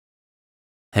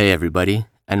Hey everybody,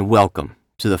 and welcome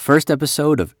to the first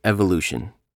episode of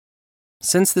Evolution.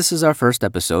 Since this is our first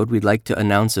episode, we'd like to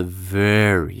announce a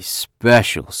very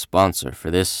special sponsor for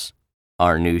this,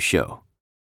 our new show.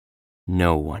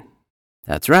 No one.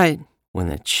 That's right, when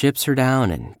the chips are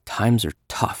down and times are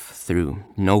tough through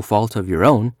no fault of your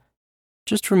own,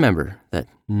 just remember that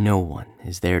no one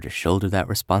is there to shoulder that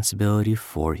responsibility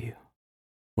for you.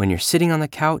 When you're sitting on the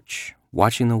couch,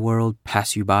 watching the world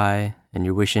pass you by, and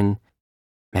you're wishing,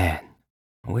 man,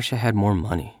 I wish I had more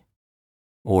money.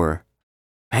 Or,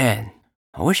 man,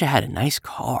 I wish I had a nice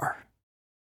car.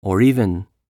 Or even,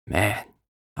 man,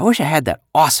 I wish I had that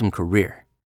awesome career.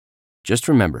 Just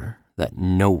remember that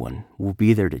no one will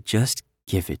be there to just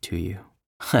give it to you.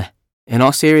 In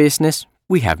all seriousness,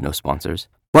 we have no sponsors.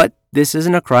 But this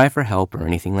isn't a cry for help or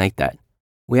anything like that.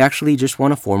 We actually just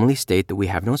want to formally state that we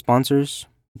have no sponsors,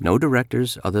 no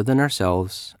directors other than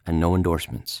ourselves, and no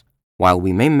endorsements. While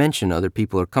we may mention other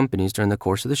people or companies during the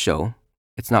course of the show,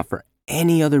 it's not for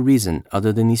any other reason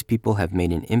other than these people have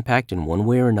made an impact in one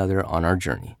way or another on our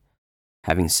journey.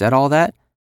 Having said all that,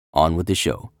 on with the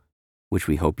show, which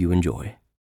we hope you enjoy.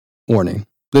 Warning.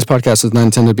 This podcast is not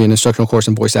intended to be an instructional course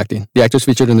in voice acting. The actors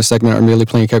featured in this segment are merely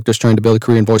playing characters trying to build a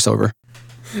career in voiceover.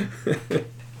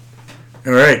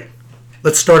 All right,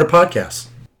 let's start a podcast.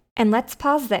 And let's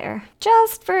pause there,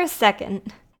 just for a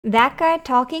second. That guy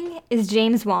talking is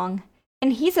James Wong,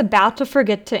 and he's about to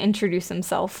forget to introduce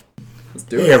himself. Let's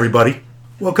do it. Hey, everybody.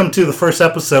 Welcome to the first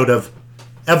episode of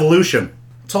Evolution.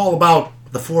 It's all about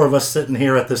the four of us sitting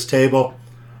here at this table,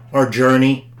 our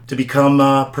journey to become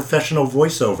professional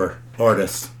voiceover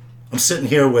artists. I'm sitting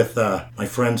here with my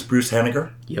friends Bruce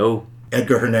Henniger, Yo.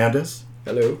 Edgar Hernandez,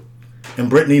 Hello. and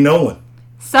Brittany Nolan.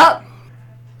 Sup?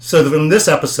 So in this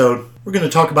episode, we're going to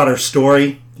talk about our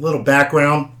story, a little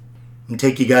background, and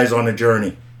take you guys on a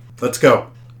journey. Let's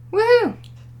go. Woohoo!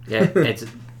 Yeah, it's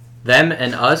them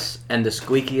and us and the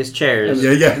squeakiest chairs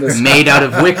Yeah. made out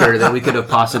of wicker that we could have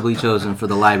possibly chosen for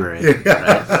the library.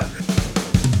 Right?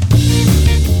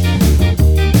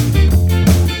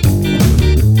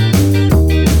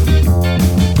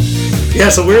 Yeah,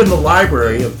 so we're in the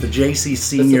library of the JC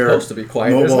Senior supposed to be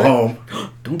quiet, Mobile isn't it? Home.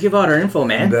 Don't give out our info,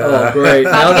 man. And, Oh, great.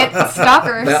 About to get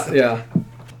stalkers. Yeah.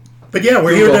 But yeah,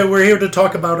 we're Google. we're here to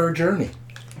talk about our journey.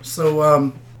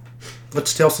 So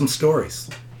let's tell some stories.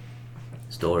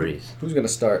 Stories. Who's going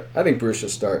to start? I think Bruce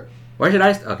should start. Where should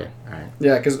I? Okay, all right.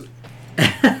 Yeah, because...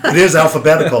 It is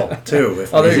alphabetical too.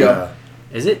 If Oh, there we, you go.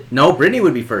 Is it? No, Brittany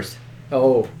would be first.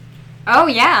 Oh. Oh,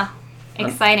 yeah.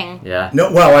 Exciting. Yeah.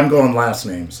 No, well, I'm going last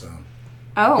name, so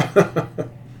Oh.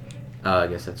 I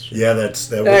guess that's true. yeah, that.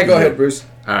 Would Yeah, be go it. ahead, Bruce.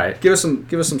 All right. Give us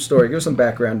some story. Give us some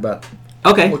background about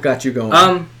Okay. what got you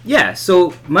going. Yeah,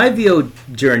 so my VO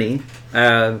journey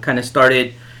kind of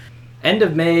started end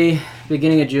of May,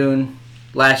 beginning of June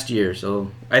last year.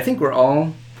 So I think we're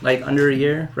all like under a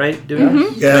year, right? Doing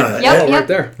this? Yeah, Yep. Right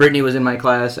there. Brittany was in my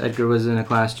class. Edgar was in a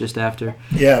class just after.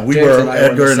 yeah. We James were and I were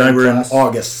in Edgar the and I same were class. in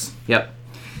August. Yep.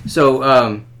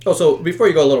 So So before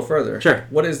you go a little further, Sure.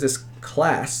 what is this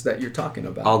class that you're talking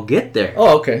about? I'll get there.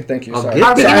 Oh, okay. Thank you. I'll Sorry. get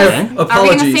Are we there, gonna- man. Are we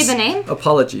gonna Apologies. say the name?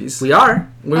 Apologies. We are.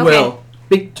 We Okay. will.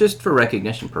 Just for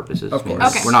recognition purposes. Of I mean,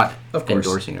 course. Okay. We're not Of course.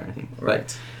 endorsing or anything.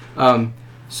 Right. But,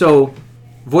 so,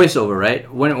 voiceover,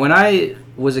 right? When I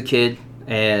was a kid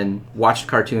and watched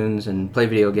cartoons and played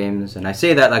video games, and I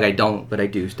say that like I don't, but I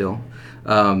do still,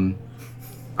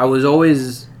 I was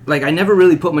always, like, I never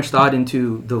really put much thought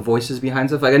into the voices behind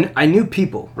stuff. Like, I knew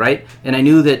people, right? And I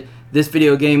knew that this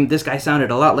video game, this guy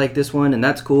sounded a lot like this one, and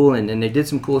that's cool, and they did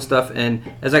some cool stuff. And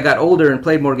as I got older and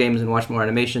played more games and watched more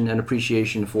animation, an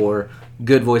appreciation for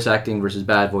good voice acting versus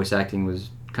bad voice acting was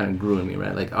kind of grew in me,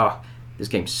 right? Like, oh, this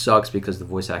game sucks because the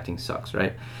voice acting sucks,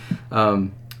 right?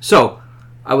 So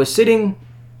I was sitting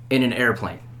in an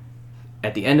airplane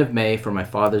at the end of May for my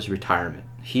father's retirement.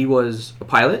 He was a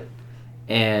pilot,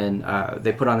 and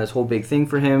they put on this whole big thing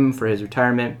for him for his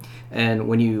retirement. And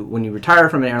when you retire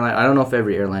from an airline, I don't know if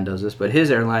every airline does this, but his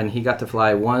airline, he got to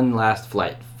fly one last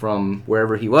flight from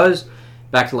wherever he was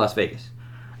back to Las Vegas.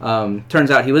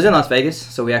 Turns out he was in Las Vegas,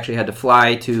 so we actually had to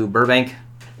fly to Burbank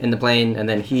in the plane, and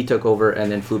then he took over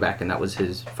and then flew back, and that was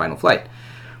his final flight.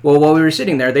 Well, while we were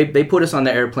sitting there, they put us on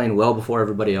the airplane well before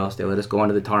everybody else. They let us go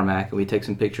onto the tarmac, and we take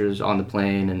some pictures on the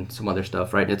plane and some other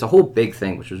stuff, right? It's a whole big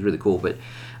thing, which was really cool. But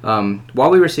while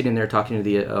we were sitting there talking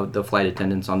to the flight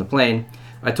attendants on the plane,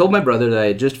 I told my brother that I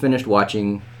had just finished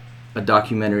watching a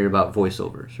documentary about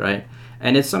voiceovers, right?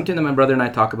 And it's something that my brother and I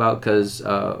talk about because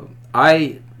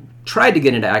I tried to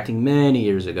get into acting many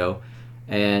years ago,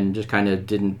 and just kind of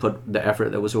didn't put the effort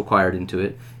that was required into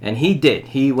it. And he did.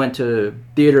 He went to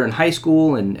theater in high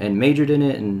school and majored in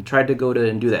it and tried to go to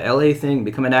and do the LA thing,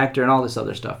 become an actor and all this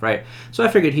other stuff, right? So I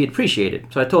figured he'd appreciate it.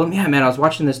 So I told him, yeah, man, I was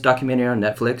watching this documentary on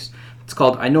Netflix. It's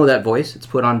called I Know That Voice. It's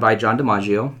put on by John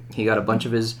DiMaggio. He got a bunch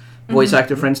of his voice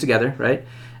actor friends together, right?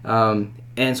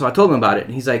 And so I told him about it.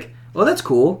 And he's like, oh, that's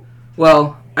cool.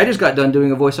 Well, I just got done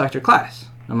doing a voice actor class.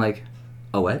 I'm like,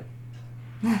 oh, what?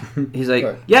 He's like,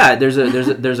 Right. yeah, there's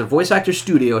a voice actor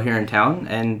studio here in town,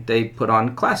 and they put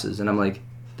on classes. And I'm like,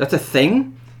 that's a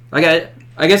thing? Like,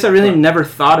 I guess I really never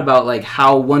thought about, like,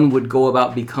 how one would go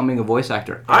about becoming a voice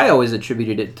actor. I always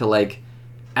attributed it to, like,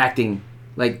 acting.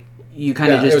 Like, you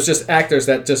kind of It was just actors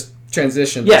that just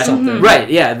transitioned yeah, to something. right,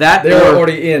 yeah, that They were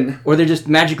already in. or they just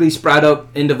magically sprout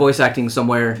up into voice acting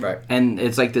somewhere, Right. and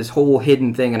it's like this whole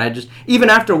hidden thing. And I just, even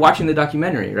after watching the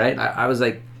documentary, right, I was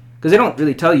like, because they don't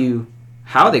really tell you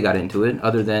how they got into it,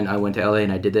 other than I went to LA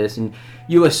and I did this, and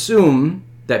you assume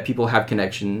that people have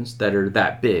connections that are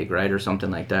that big, right, or something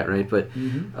like that, right? But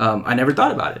I never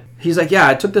thought about it. He's like, yeah,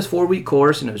 I took this 4-week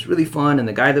course and it was really fun, and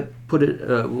the guy that put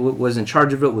it was in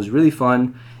charge of it was really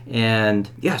fun, and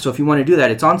yeah, so if you want to do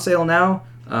that, it's on sale now.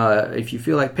 If you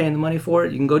feel like paying the money for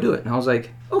it, you can go do it. And I was like,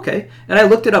 okay. And I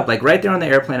looked it up, like right there on the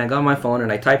airplane. I got on my phone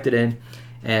and I typed it in,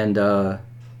 and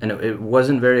it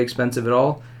wasn't very expensive at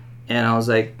all. And I was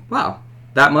like, wow,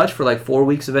 that much for like 4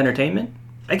 weeks of entertainment?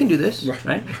 I can do this,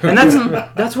 right? And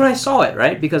that's where I saw it,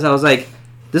 right? Because I was like,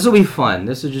 this will be fun.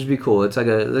 This will just be cool. It's like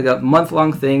a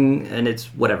month-long thing, and it's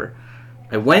whatever.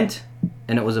 I went,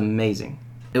 and it was amazing.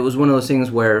 It was one of those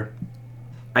things where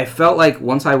I felt like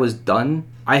once I was done,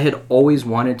 I had always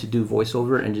wanted to do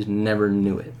voiceover and just never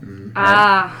knew it.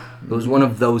 It was one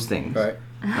of those things, Right.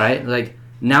 right? Like,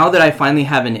 now that I finally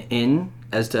have an in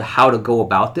as to how to go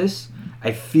about this,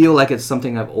 I feel like it's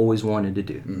something I've always wanted to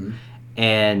do.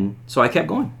 And so I kept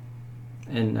going.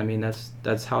 And I mean,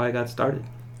 that's how I got started.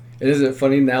 And isn't it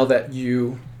funny now that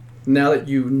you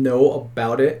know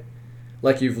about it,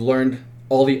 like you've learned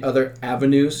all the other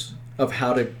avenues of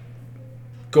how to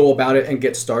go about it and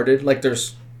get started? Like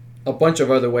there's a bunch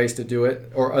of other ways to do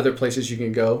it, or other places you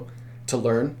can go to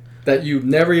learn that you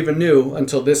never even knew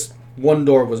until this one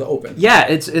door was open. Yeah,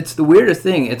 it's the weirdest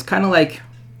thing. It's kind of like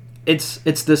it's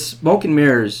the smoke and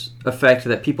mirrors effect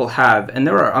that people have, and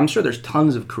I'm sure there's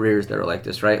tons of careers that are like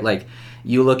this, right? Like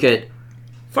you look at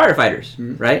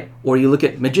firefighters, right? Or you look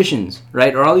at magicians,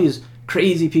 right? Or all these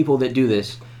crazy people that do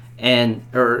this, and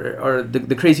or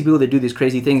the crazy people that do these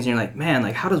crazy things, and you're like, man,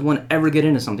 like how does one ever get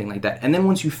into something like that? And then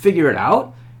once you figure it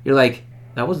out, you're like,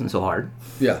 that wasn't so hard.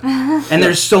 Yeah. And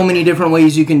there's so many different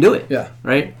ways you can do it. Yeah.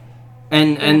 Right?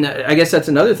 And I guess that's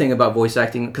another thing about voice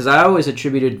acting, because I always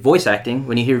attributed voice acting,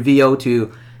 when you hear VO,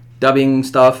 to dubbing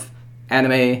stuff,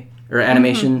 anime or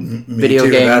animation, Me video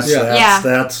too. games.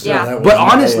 That's that was But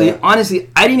my, honestly,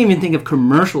 I didn't even think of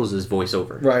commercials as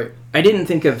voiceover. Right. I didn't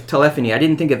think of telephony. I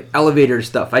didn't think of elevator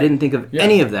stuff. I didn't think of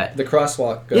any of that. The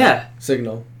crosswalk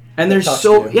signal. And there's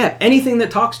anything that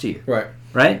talks to you. Right.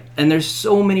 Right? And there's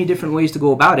so many different ways to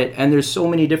go about it, and there's so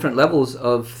many different levels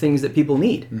of things that people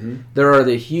need. There are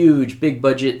the huge, big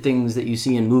budget things that you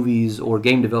see in movies or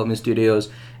game development studios,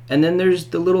 and then there's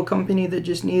the little company that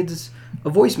just needs a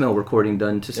voicemail recording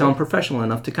done to sound professional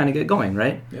enough to kind of get going,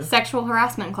 right? Yeah. Sexual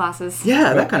harassment classes.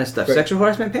 Yeah, that kind of stuff. Right. Sexual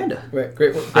harassment panda. Right.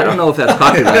 Great. I don't know if that's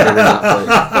copyrighted or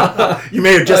not. But... You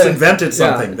may have just invented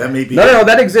something. That may be. No,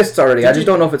 that exists already. I just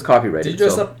don't know if it's copyrighted. Did you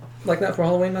dress up like that for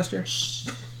Halloween last year?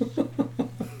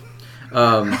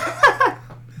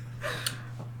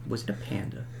 Was it a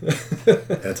panda?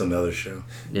 That's another show.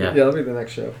 Yeah. Yeah, that'll be the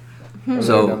next show.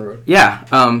 So yeah,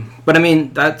 but I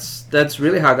mean that's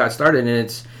really how I got started,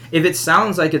 and if it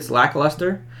sounds like it's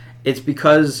lackluster, it's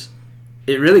because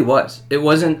it really was. It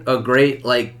wasn't a great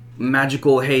like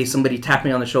magical, hey, somebody tapped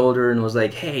me on the shoulder and was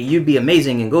like, hey, you'd be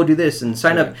amazing and go do this and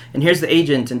sign up and here's the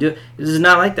agent and do it. This is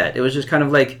not like that. It was just kind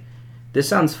of like, this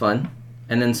sounds fun,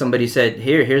 and then somebody said,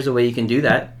 here's a way you can do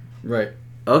that. Right.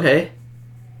 Okay.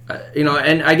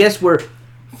 And I guess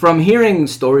from hearing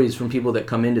stories from people that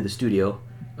come into the studio,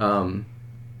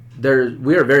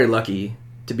 we are very lucky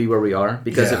to be where we are,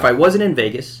 because if I wasn't in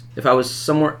Vegas, if I was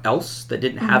somewhere else that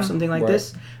didn't have something like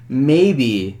this,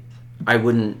 maybe I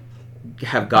wouldn't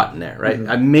have gotten there, right?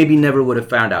 I maybe never would have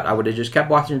found out. I would have just kept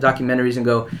watching the documentaries and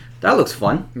go, that looks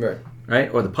fun,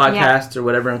 right? Or the podcasts or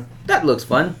whatever, that looks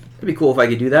fun. It'd be cool if I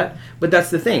could do that. But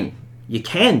that's the thing. You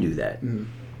can do that.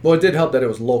 Well, it did help that it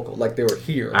was local, like they were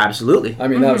here. Absolutely. I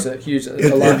mean, that was a huge...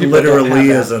 It literally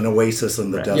is an oasis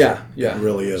in the desert. Yeah. It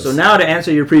really is. So now to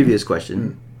answer your previous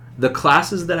question, the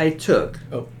classes that I took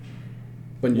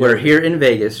We're here in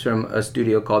Vegas from a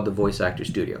studio called the Voice Actor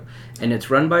Studio. And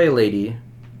it's run by a lady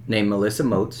named Melissa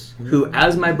Moats, who,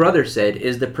 as my brother said,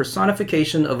 is the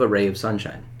personification of a ray of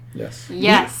sunshine. Yes.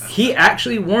 Yes. He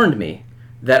actually warned me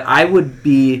that I would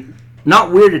be, not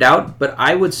weirded out, but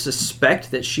I would suspect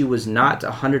that she was not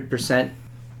 100%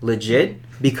 legit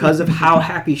because of how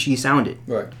happy she sounded.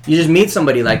 Right. You just meet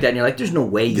somebody like that and you're like, there's no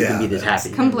way you can be this happy.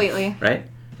 Completely. Right?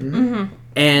 Mm-hmm.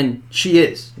 And she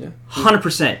is. Yeah.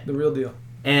 100%. The real deal.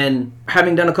 And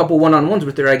having done a couple one-on-ones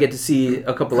with her, I get to see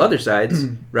a couple other sides,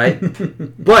 right?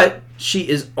 But she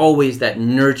is always that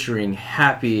nurturing,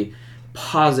 happy,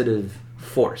 positive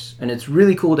force. And it's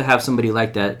really cool to have somebody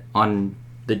like that on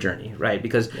the journey, right?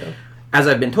 Because as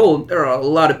I've been told, there are a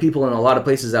lot of people in a lot of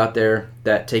places out there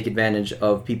that take advantage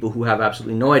of people who have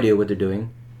absolutely no idea what they're doing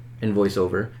in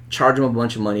voiceover, charge them a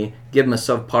bunch of money, give them a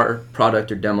subpar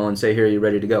product or demo and say, here, you're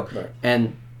ready to go. Right.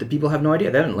 And the people have no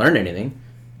idea. They haven't learned anything.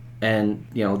 And,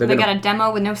 you know, They got a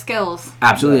demo with no skills.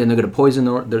 Absolutely, and they're going to poison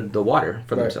the water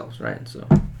for Right. themselves, right? So,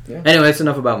 Yeah. anyway, that's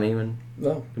enough about me. And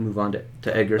No. we move on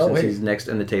to Edgar Oh, since wait. he's next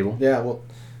in the table. Yeah, well,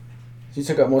 you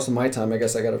took up most of my time. I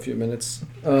guess I got a few minutes.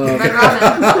 Red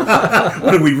Robin.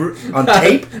 What are we on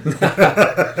tape?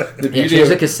 The Yeah, beauty here's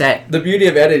a of cassette. the beauty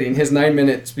of editing, his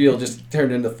 9-minute spiel just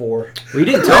turned into 4. Well, you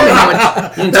didn't tell me how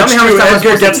much. You didn't tell That's me how much true. time I was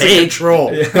Edgar supposed gets to to take.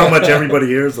 control how much everybody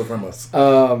hears from us.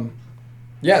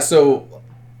 Yeah, so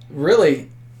really,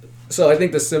 I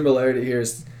think the similarity here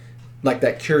is like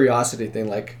that curiosity thing.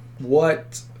 Like,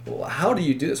 how do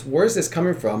you do this? Where's this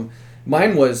coming from?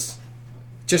 Mine was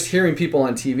just hearing people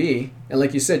on TV. And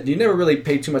like you said, you never really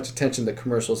pay too much attention to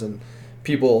commercials and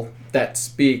people that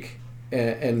speak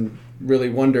and really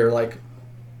wonder, like,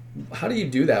 how do you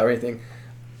do that or anything?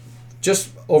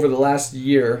 Just over the last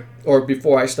year, or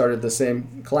before I started the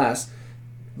same class,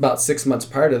 about 6 months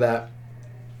prior to that,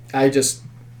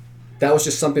 that was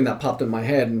just something that popped in my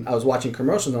head, and I was watching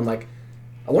commercials, and I'm like,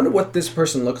 I wonder what this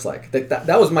person looks like.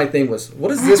 That was my thing, was, what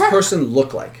does this person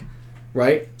look like,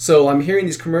 right? So I'm hearing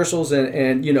these commercials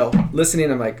and you know,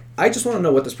 listening, I'm like, I just want to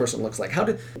know what this person looks like. How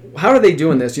are they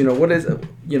doing this? You know, what is,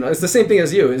 you know, it's the same thing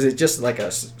as you. Is it just like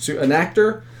an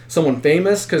actor, someone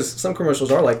famous? Because some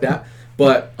commercials are like that.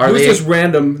 But Are who's they- this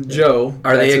random Joe?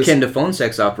 Are they that's akin to phone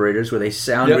sex operators where they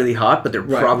sound Yep. really hot, but they're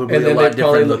right. probably And a then lot they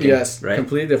different probably looking? yes, right?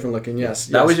 completely different looking. Yes,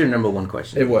 That yes. was your number one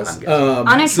question. It was I'm guessing.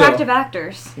 Unattractive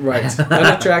actors. Right.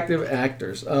 Unattractive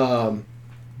actors.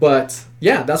 But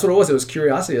yeah, that's what it was. It was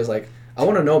curiosity. I was like, I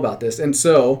want to know about this. And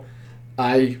so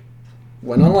I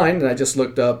went online and I just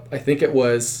looked up, I think it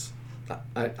was,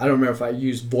 I don't remember if I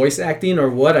used voice acting or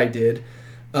what I did.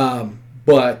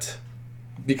 But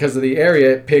because of the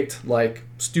area, it picked like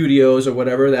studios or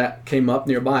whatever that came up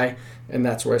nearby. And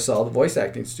that's where I saw the voice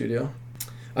acting studio.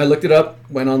 I looked it up,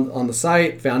 went on the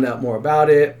site, found out more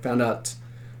about it, found out,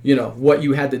 you know, what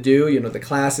you had to do, you know, the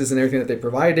classes and everything that they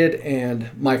provided. And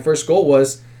my first goal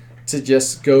was to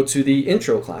just go to the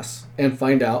intro class and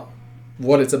find out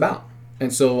what it's about.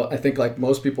 And so I think, like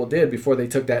most people did before they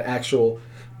took that actual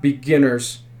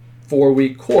beginner's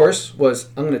 4-week course, was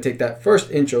I'm going to take that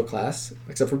first intro class,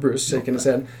 except for Bruce shaking his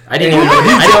head. I didn't And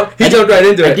even know. he jumped right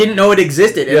into I it. didn't know it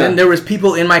existed. And Yeah. then there was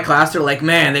people in my class that were like,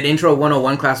 man, that intro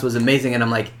 101 class was amazing. And I'm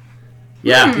like,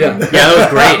 yeah. Yeah. That was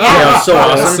great. Yeah, that was so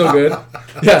awesome. That's so good.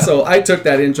 Yeah, so I took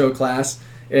that intro class,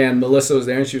 and Melissa was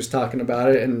there, and she was talking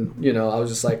about it, and, you know, I was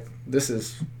just like, this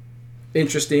is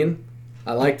interesting.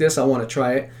 I like this. I want to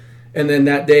try it. And then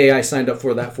that day, I signed up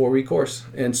for that 4-week course.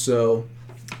 And so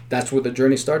that's where the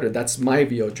journey started. That's my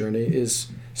VO journey, is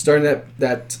starting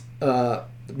that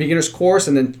beginner's course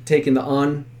and then taking the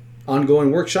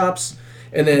ongoing workshops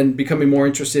and then becoming more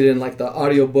interested in like the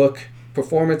audiobook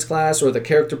performance class or the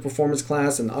character performance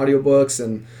class and audiobooks,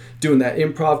 and doing that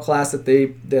improv class that they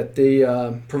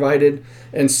provided.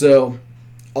 And so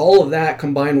all of that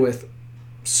combined with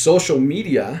social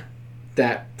media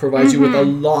that provides you with a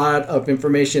lot of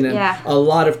information and Yeah. a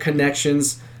lot of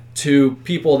connections to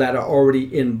people that are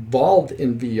already involved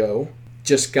in VO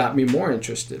just got me more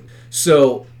interested.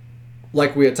 So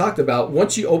like we had talked about,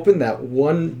 once you open that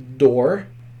one door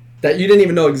that you didn't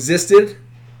even know existed,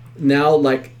 now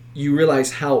like you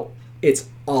realize how it's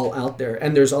all out there,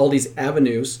 and there's all these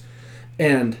avenues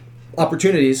and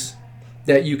opportunities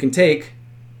that you can take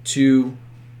to,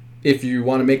 if you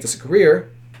want to make this a career,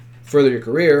 further your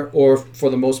career, or for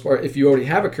the most part, if you already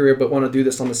have a career but want to do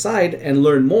this on the side and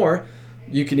learn more,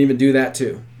 you can even do that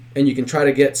too. And you can try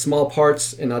to get small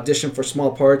parts and audition for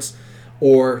small parts,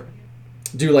 or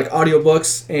do like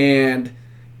audiobooks and,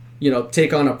 you know,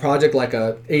 take on a project like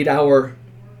a 8-hour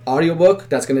audiobook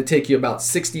that's going to take you about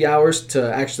 60 hours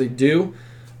to actually do.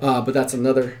 But that's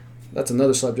another that's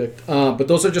another subject. But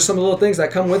those are just some of the little things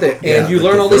that come with it, and Yeah, you the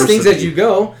learn all these things as diversity. you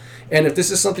go. And if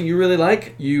this is something you really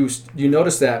like, you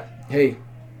notice that, hey,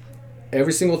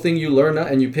 every single thing you learn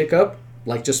and you pick up,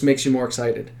 like, just makes you more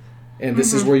excited. And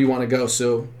this is where you want to go,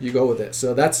 so you go with it.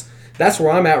 So that's where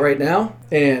I'm at right now.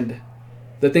 And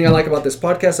the thing I like about this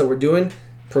podcast that we're doing,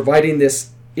 providing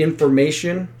this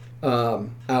information,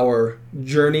 our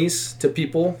journeys to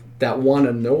people that want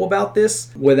to know about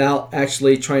this without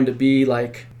actually trying to be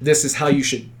like, this is how you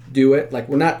should do it. Like,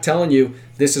 we're not telling you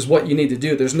this is what you need to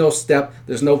do. There's no step,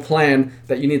 there's no plan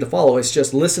that you need to follow. It's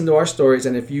just listen to our stories,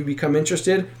 and if you become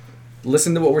interested,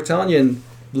 listen to what we're telling you and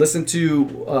listen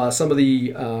to some of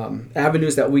the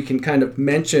avenues that we can kind of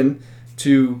mention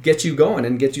to get you going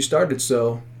and get you started.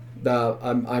 So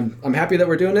I'm happy that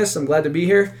we're doing this. I'm glad to be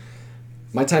here.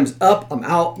 My time's up. I'm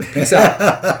out. Peace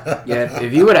out. Yeah,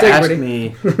 if you would have Take it, asked Brittany.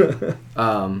 me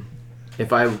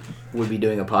if I would be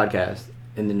doing a podcast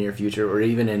in the near future or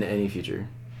even in any future,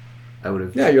 I would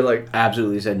have Yeah, you're like,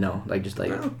 absolutely said no. Like, just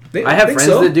like, I I have think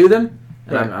friends so. that do them,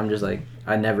 and Right. I'm just like,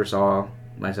 I never saw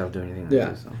myself doing anything like yeah.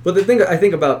 this. So. But the thing I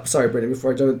think about, sorry, Brittany,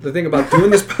 before I jump in, the thing about doing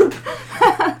this,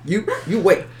 you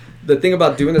wait. The thing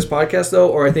about doing this podcast, though,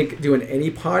 or I think doing any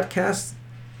podcast,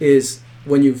 is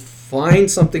when you find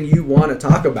something you want to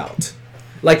talk about.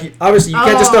 Like, obviously, you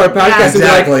can't just start a Oh, yeah. podcast and be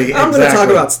Exactly, like, I'm going to talk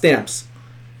exactly. about stamps.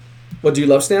 Well, do you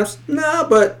love stamps? Nah,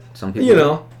 but, Some people, you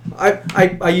know,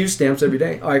 I use stamps every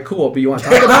day. All right, cool. But you want to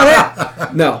talk about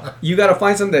it? No. You got to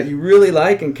find something that you really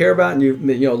like and care about and you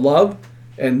love.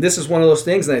 And this is one of those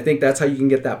things. And I think that's how you can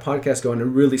get that podcast going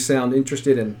and really sound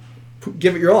interested and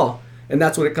give it your all. And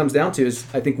that's what it comes down to is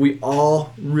I think we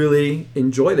all really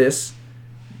enjoy this.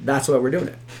 That's why we're doing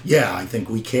it. Yeah, I think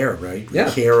we care, right? We Yeah.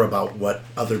 care about what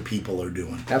other people are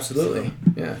doing. Absolutely.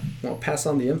 Yeah. Well, pass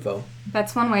on the info.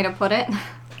 That's one way to put it.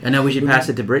 And now we should pass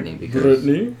it to Brittany because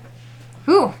Brittany?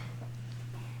 Who?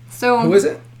 So Who is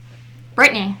it?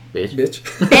 Brittany. bitch. Bitch.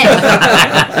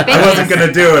 I wasn't Bitches. going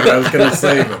to do it. I was going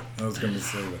to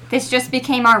save it. This just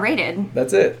became R-rated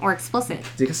That's it. or explicit.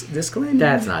 Disclaimer.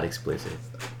 That's not explicit.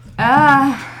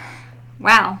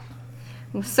 Wow.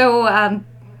 So,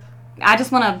 I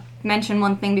just want to mention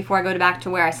one thing before I go back to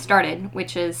where I started,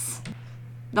 which is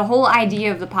the whole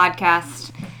idea of the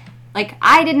podcast. Like,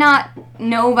 I did not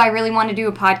know if I really wanted to do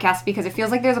a podcast because it feels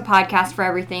like there's a podcast for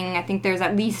everything. I think there's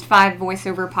at least 5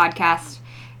 voiceover podcasts.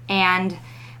 And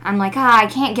I'm like, I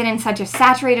can't get in such a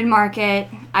saturated market.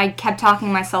 I kept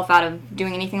talking myself out of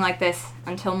doing anything like this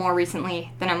until more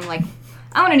recently. Then I'm like,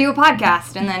 I want to do a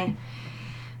podcast. And then,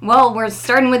 well, we're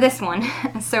starting with this one.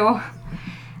 So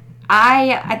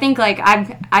I think like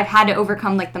I've had to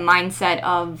overcome like the mindset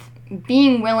of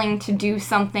being willing to do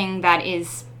something that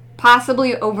is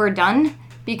possibly overdone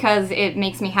because it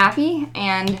makes me happy,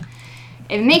 and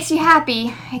if it makes you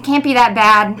happy, it can't be that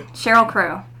bad. Sheryl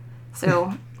Crow.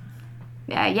 So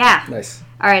yeah. Nice.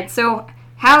 All right. So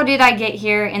how did I get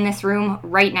here in this room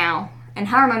right now? And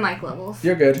how are my mic levels?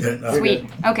 You're good. Yeah, You're Sweet.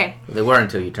 good. Okay. They were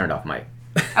until you turned off mic.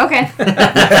 Okay.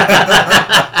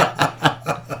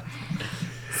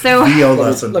 So VO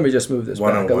lesson. Let me just move this back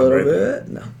a 101 little right there. bit.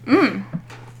 No.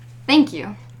 thank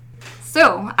you.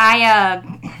 So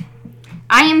I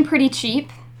am pretty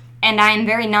cheap, and I am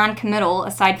very non-committal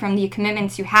aside from the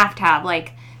commitments you have to have,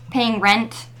 like paying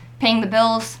rent, paying the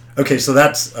bills. Okay, so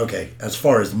that's okay. As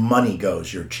far as money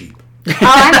goes, you're cheap. Oh,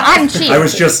 I'm cheap. I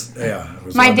was just I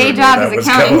was My day wondering job where is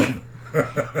that was accounting.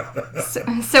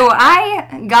 going. So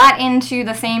I got into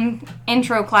the same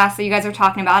intro class that you guys are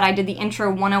talking about. I did the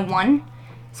Intro 101.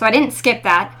 So I didn't skip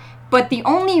that. But the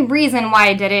only reason why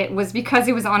I did it was because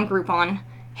it was on Groupon.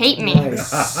 Hate me.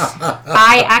 Nice.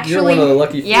 I actually... You're one of the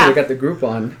lucky few yeah, that got the group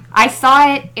on. I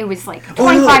saw it. It was like Oh,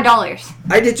 no. $25.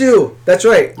 I did too. That's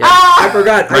right. Ah! I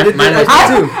forgot. I Mine- did, mine was I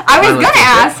did too. too. I was Mine was gonna too.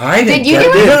 ask. I didn't Did you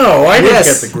get do it? No, I didn't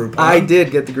Yes, get the group. I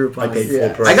did get the group on. I paid full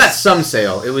price. I got some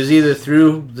sale. It was either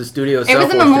through the studio It itself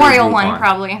was a or through memorial Groupon. one,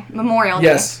 probably. Memorial Day.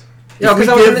 Yes. Yeah, If we because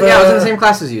I was in give, the same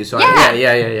class as you. So Yeah.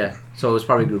 yeah. So it was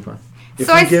probably Groupon. If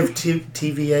So you I- give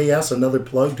TVAS another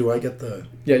plug, do I get the?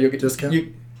 Yeah, you'll get Discount?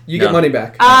 You No. get money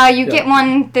back. You Yeah. get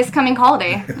one this coming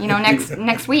holiday. You know,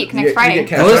 next week, next You Friday. get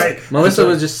cash. Melissa, right. Melissa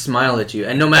will just smile at you,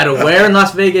 and no matter where in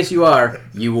Las Vegas you are,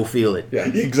 you will feel it. Yeah.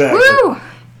 Exactly. Woo!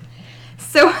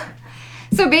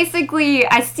 So basically,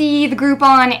 I see the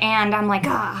Groupon, and I'm like,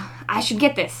 I should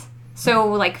get this. So,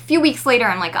 like, a few weeks later,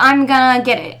 I'm like, I'm gonna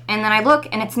get it. And then I look,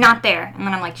 and it's not there. And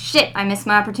then I'm like, shit, I missed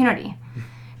my opportunity.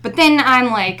 But then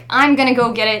I'm like, I'm gonna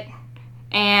go get it.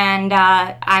 And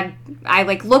I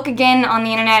like, look again on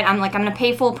the internet. I'm like, I'm gonna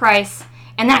pay full price.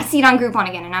 And then I see it on Groupon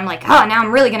again, and I'm like, now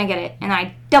I'm really gonna get it. And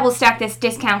I double stack this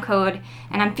discount code,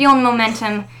 and I'm feeling the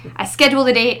momentum. I schedule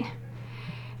the date.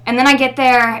 And then I get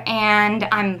there, and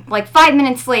I'm like 5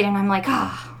 minutes late, and I'm like,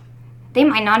 they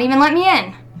might not even let me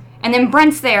in. And then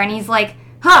Brent's there, and he's like,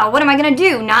 what am I going to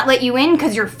do? Not let you in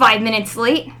because you're 5 minutes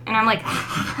late? And I'm like,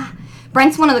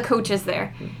 Brent's one of the coaches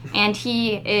there. And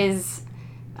he is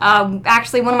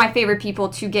actually one of my favorite people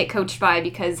to get coached by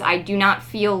because I do not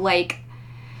feel like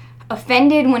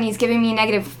offended when he's giving me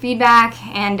negative feedback.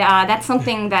 And that's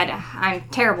something that I'm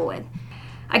terrible with.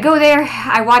 I go there,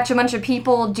 I watch a bunch of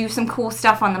people do some cool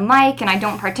stuff on the mic, and I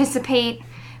don't participate.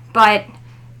 But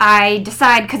I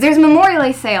decide, because there's a Memorial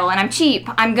Day sale and I'm cheap,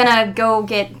 I'm going to go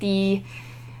get the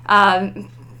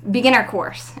beginner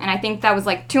course, and I think that was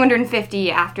like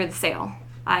 $250 after the sale.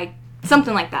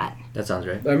 Something like that. That sounds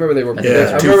right. I remember they were.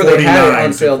 Yeah, I remember they had it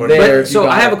on sale there. But, so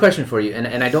I have a question for you,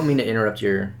 and I don't mean to interrupt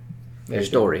your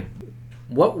story.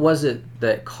 What was it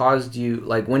that caused you,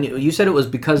 like, when you said it was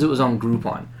because it was on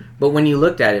Groupon, but when you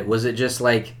looked at it, was it just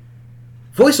like,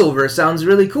 voiceover sounds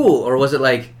really cool, or was it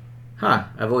like,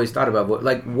 I've always thought about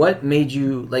like, what made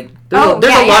you, like, there's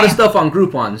a lot of stuff on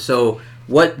Groupon, so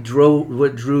what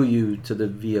drew you to the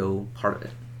VO part of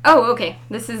it? Oh, okay.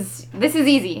 This is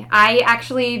easy. I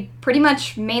actually pretty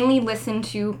much mainly listen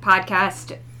to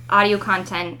podcast audio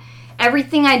content.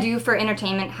 Everything I do for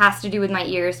entertainment has to do with my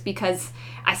ears because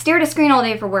I stare at a screen all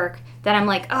day for work. That I'm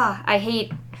like, I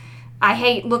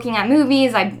hate looking at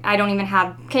movies. I don't even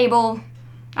have cable.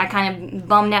 I kind of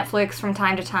bum Netflix from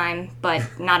time to time,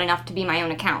 but not enough to be my own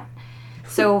account.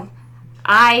 So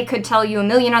I could tell you a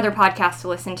million other podcasts to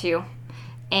listen to.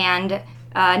 And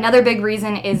another big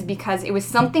reason is because it was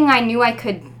something I knew I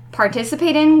could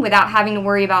participate in without having to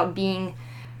worry about being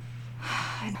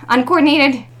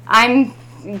uncoordinated.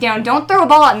 Don't throw a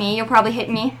ball at me, you'll probably hit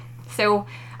me. So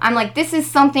I'm like, this is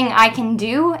something I can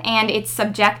do, and it's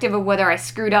subjective of whether I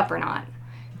screwed up or not.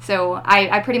 So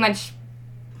I pretty much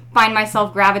find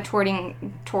myself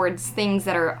gravitating towards things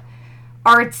that are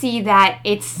artsy, that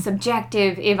it's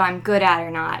subjective if I'm good at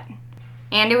or not.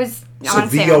 And it was on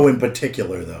sale. VO in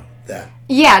particular, though, that.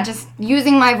 Yeah, just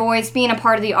using my voice, being a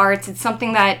part of the arts. It's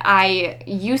something that I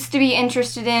used to be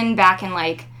interested in back in,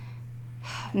 like,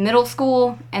 middle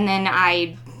school, and then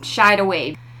I shied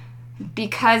away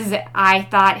because I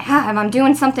thought, if I'm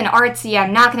doing something artsy,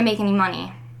 I'm not going to make any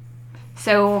money.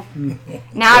 So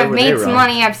now I've made some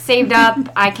money, I've saved up,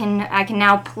 I can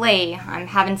now play. I'm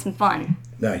having some fun.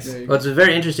 Nice. Well, it's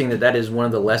very interesting that is one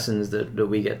of the lessons that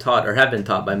we get taught, or have been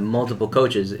taught by multiple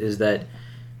coaches, is that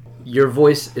your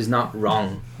voice is not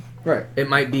wrong. Right. It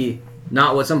might be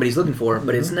not what somebody's looking for,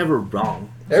 but it's never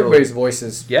wrong. Everybody's voice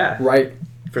is right.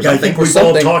 I think we've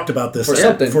all talked about this.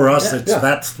 For us,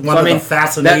 that's one of the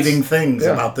fascinating things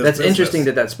about this. That's interesting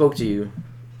that spoke to you.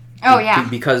 Oh, yeah.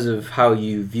 Because of how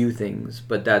you view things.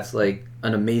 But that's like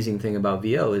an amazing thing about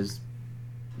VO is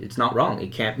it's not wrong.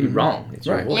 It can't be wrong. It's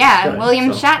your voice. Yeah,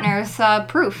 William Shatner's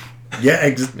proof. Yeah,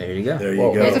 there you go. There you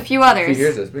go. There's a few others.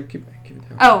 Here's this. Keep it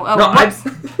down. Oh, no, whoops.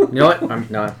 You know what? I'm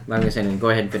not going to say anything. Go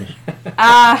ahead and finish.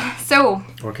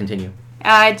 Or continue.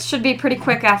 It should be pretty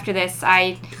quick after this.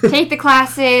 I take the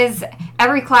classes.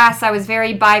 Every class I was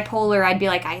very bipolar. I'd be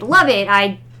like, I love it.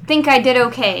 I think I did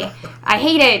okay. I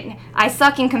hate it. I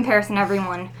suck in comparison to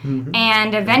everyone. Mm-hmm.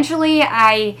 And eventually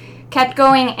I kept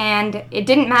going, and it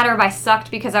didn't matter if I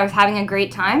sucked because I was having a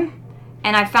great time.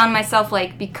 And I found myself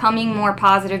like becoming more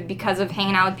positive because of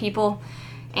hanging out with people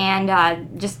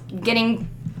and just getting,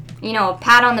 a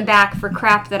pat on the back for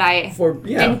crap that I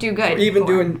didn't do good. For even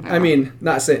doing, I'm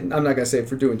not going to say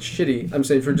for doing shitty. I'm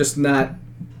saying for just not,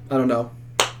 I don't know.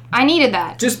 I needed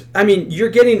that. You're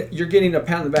getting a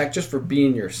pat on the back just for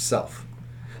being yourself.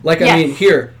 Like, yes.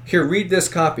 Here, read this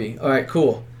copy. All right,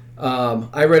 cool.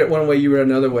 I read it one way, you read it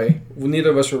another way. Well, neither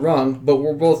of us were wrong, but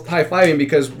we're both high-fiving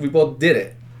because we both did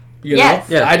it. You know?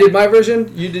 Yeah. I did my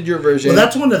version, you did your version. Well,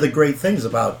 that's one of the great things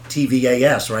about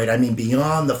TVAS, right?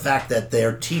 Beyond the fact that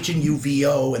they're teaching you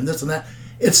VO and this and that,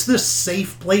 it's this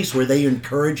safe place where they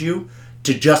encourage you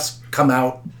to just come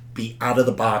out, be out of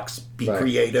the box, be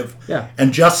creative,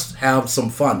 and just have some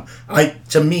fun.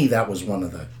 To me, that was one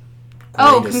of the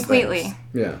greatest completely. things.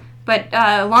 Yeah. But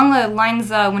along the lines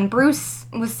when Bruce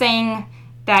was saying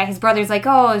that his brother's like,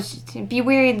 be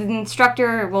weird, the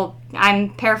instructor, well,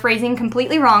 I'm paraphrasing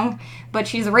completely wrong, but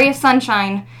she's a ray of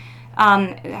sunshine.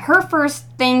 Her first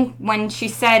thing when she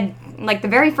said, like the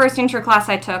very first intro class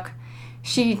I took,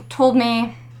 she told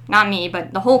me, not me,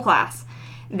 but the whole class,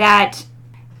 that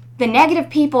the negative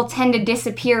people tend to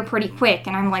disappear pretty quick.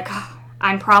 And I'm like,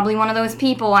 I'm probably one of those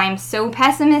people. I'm so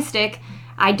pessimistic.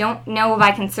 I don't know if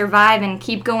I can survive and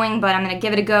keep going, but I'm going to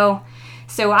give it a go.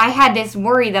 So I had this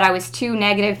worry that I was too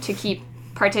negative to keep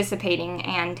participating.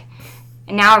 And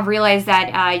And now I've realized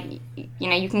that,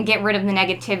 you can get rid of the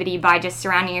negativity by just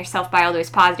surrounding yourself by all those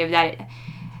positive.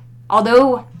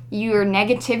 Although your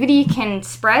negativity can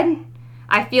spread,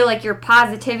 I feel like your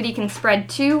positivity can spread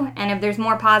too. And if there's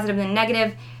more positive than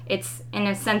negative, it's, in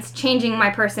a sense, changing my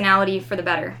personality for the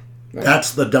better.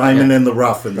 That's the diamond in the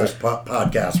rough in this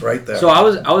podcast right there. So I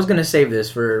was gonna save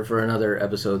this for another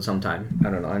episode sometime. I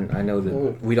don't know. I know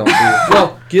that we don't do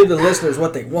well. Give the listeners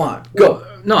what they want. Go.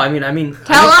 No, I mean,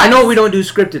 I know we don't do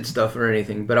scripted stuff or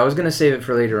anything, but I was gonna save it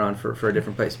for later on for a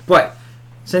different place. But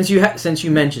since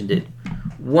you mentioned it,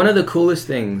 one of the coolest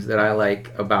things that I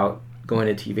like about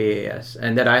going to TVAS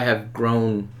and that I have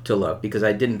grown to love, because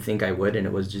I didn't think I would, and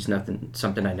it was just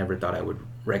something I never thought I would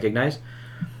recognize.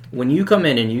 When you come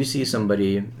in and you see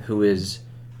somebody who is,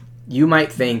 you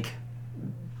might think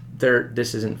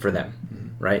this isn't for them,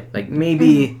 right? Like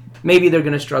maybe they're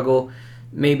gonna struggle,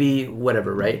 maybe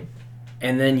whatever, right?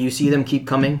 And then you see them keep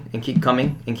coming and keep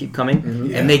coming and keep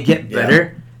coming, and they get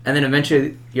better, and then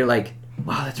eventually you're like,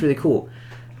 wow, that's really cool.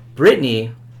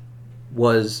 Brittany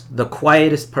was the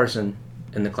quietest person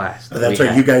in the class. That's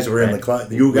right. You guys were in the class.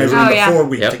 You guys were in the 4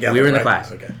 weeks together. We were in the class.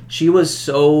 Okay. She was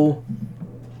so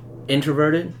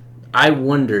introverted. I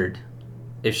wondered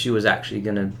if she was actually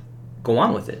going to go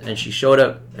on with it. And she showed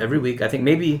up every week. I think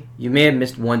maybe you may have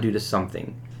missed one due to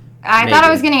something. I thought I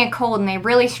was getting a cold, and they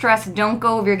really stressed, don't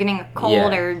go if you're getting a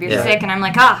cold or if you're sick. And I'm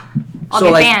like, I'll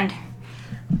get banned.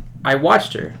 I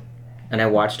watched her.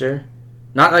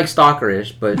 Not like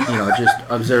stalkerish, but, just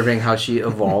observing how she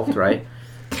evolved, right?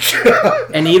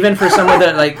 And even for some of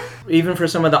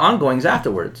the ongoings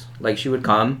afterwards. Like, she would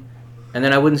come, and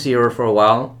then I wouldn't see her for a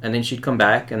while, and then she'd come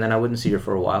back, and then I wouldn't see her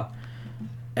for a while.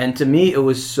 And to me, it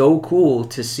was so cool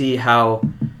to see how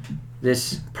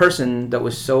this person that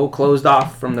was so closed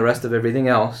off from the rest of everything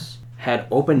else had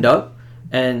opened up.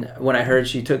 And when I heard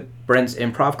she took Brent's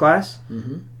improv class,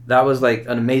 that was like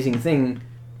an amazing thing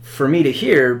for me to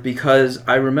hear, because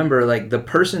I remember like the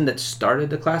person that started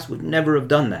the class would never have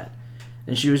done that.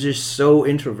 And she was just so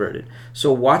introverted.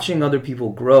 So watching other people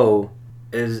grow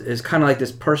is kind of like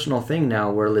this personal thing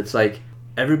now, where it's like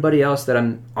everybody else that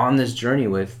I'm on this journey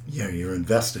with. Yeah, you're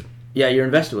invested. Yeah, you're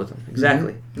invested with them.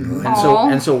 Exactly.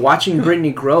 And so watching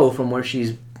Brittany grow from where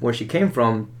she came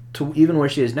from to even where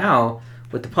she is now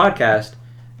with the podcast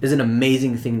is an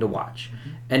amazing thing to watch.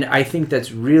 And I think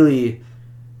that's really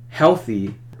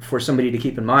healthy for somebody to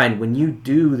keep in mind. When you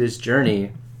do this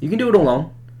journey, you can do it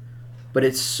alone, but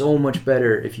it's so much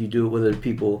better if you do it with other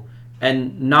people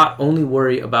and not only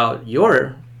worry about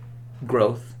your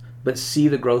growth, but see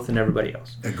the growth in everybody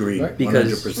else. Agreed. Right.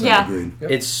 Because 100% agreed.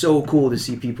 It's so cool to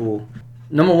see people,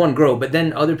 number one, grow, but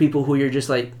then other people who you're just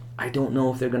like, I don't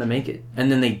know if they're going to make it.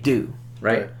 And then they do,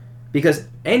 right? Because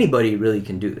anybody really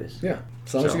can do this. Yeah.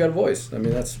 As long as you got a voice. I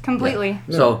mean, that's... Completely.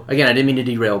 Yeah. So, again, I didn't mean to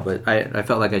derail, but I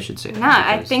felt like I should say that. Nah,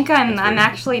 I think I'm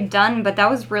actually done, but that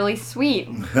was really sweet.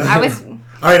 I was... All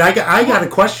right, I got a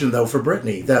question, though, for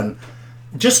Brittany, then.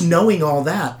 Just knowing all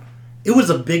that, it was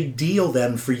a big deal,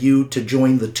 then, for you to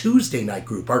join the Tuesday night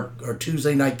group, our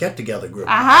Tuesday night get-together group.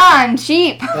 Aha, I'm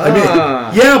cheap. I mean,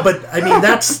 yeah, but, I mean,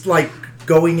 that's like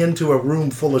going into a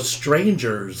room full of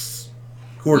strangers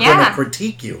who are going to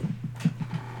critique you.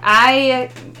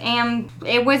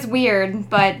 It was weird,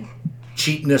 but...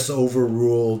 Cheapness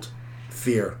overruled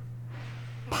fear.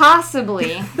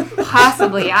 Possibly.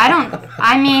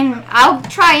 I'll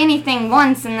try anything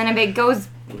once, and then if it goes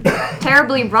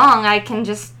terribly wrong, I can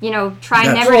just, try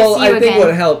never to see you again. I think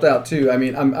what helped out, too,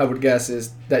 I would guess,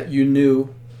 is that you knew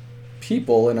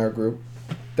people in our group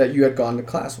that you had gone to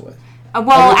class with. Well,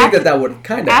 I would think that would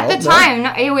kind of help. At the time,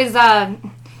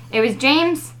 it was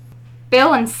James,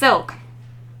 Bill, and Silk.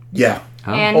 Yeah.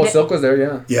 And Silk was there,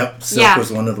 yeah. Yep, Silk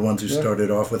was one of the ones who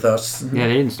started off with us. Yeah,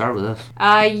 they didn't start with us.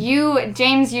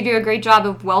 James, you do a great job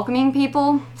of welcoming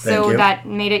people, Thank you. That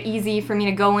made it easy for me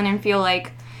to go in and feel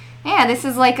like, yeah, this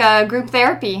is like a group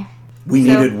therapy. We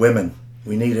needed women.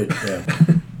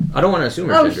 I don't want to assume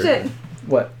her gender. Shit.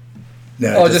 What?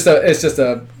 No, it's just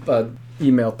a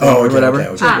email thing or whatever.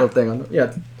 Just a little thing on it.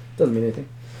 Yeah, it doesn't mean anything.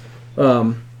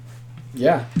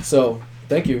 Yeah, so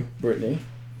thank you, Brittany.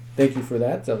 Thank you for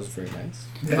that. That was very nice.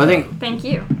 Yeah. I think. Thank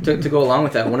you. To go along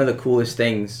with that, one of the coolest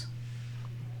things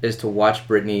is to watch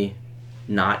Brittany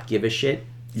not give a shit.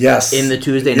 Yes. In the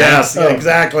Tuesday night. Yes,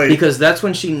 exactly. Because that's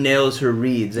when she nails her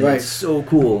reads, and it's so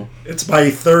cool. It's my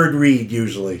third read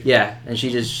usually. Yeah, and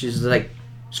she's like,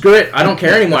 screw it, I don't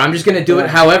care anymore. I'm just gonna do it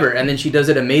however, and then she does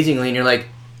it amazingly, and you're like,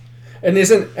 you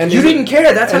didn't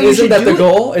care. That's how you should do it. Isn't that the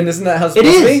goal? And isn't that how it's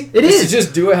supposed to be? It is. To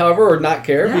just do it however or not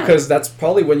care, because that's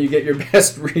probably when you get your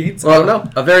best reads. Well, no.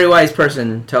 A very wise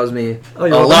person tells me a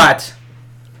lot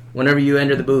whenever you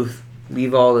enter the booth.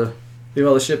 leave all the Leave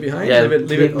all the shit behind. Yeah, Leave it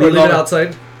leave all it the-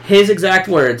 outside. his exact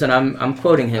words, and I'm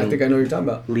quoting him. I think I know what you're talking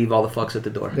about. Leave all the fucks at the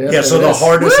door. Yeah, so there the it is.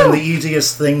 hardest and the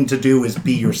easiest thing to do is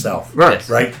be yourself. Right.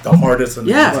 Right? The hardest and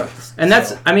the Yeah, easiest. and that's.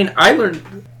 So, I mean, I've learned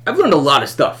a lot of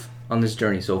stuff on this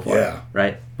journey so far. Yeah.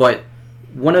 Right. But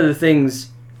one of the things,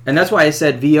 and that's why I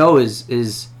said VO is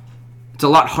it's a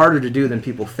lot harder to do than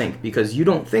people think, because you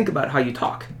don't think about how you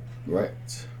talk, Right.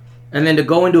 and then to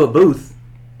go into a booth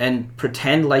and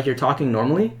pretend like you're talking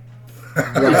normally,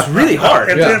 it's really hard.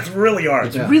 Yeah. It's really hard.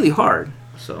 It's really hard.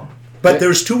 So But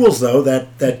there's tools, though,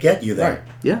 that get you there. Right.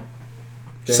 yeah.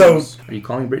 So, James. Are you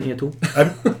calling Brittany a tool? I'm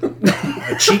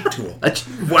a cheap tool.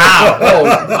 Wow. Oh,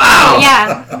 Wow.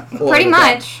 Yeah, boy, pretty with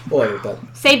much. that. Boy, with that.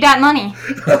 Save that money.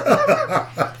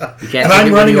 You can't And take I'm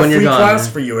it with running you a when you're free gone. class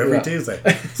for you every Yeah. Tuesday.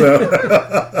 So,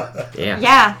 Yeah.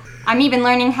 Yeah, I'm even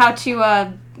learning how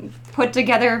to put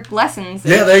together lessons.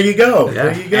 yeah, there you go. Yeah.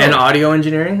 There you go. And audio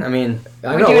engineering. I mean,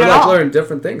 I We know, do we're it like all. learning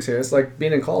different things here. It's like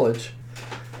being in college.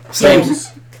 So,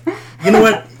 you know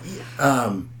what?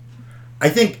 I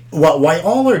think why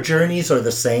all our journeys are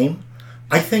the same,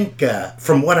 I think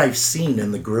from what I've seen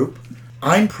in the group,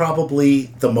 I'm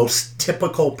probably the most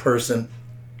typical person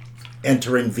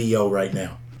entering VO right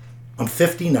now. I'm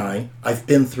 59. I've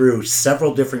been through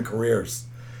several different careers.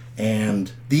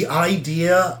 And the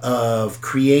idea of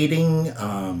creating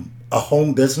a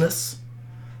home business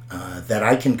that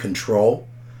I can control,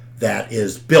 that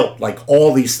is built like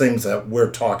all these things that we're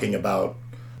talking about,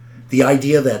 the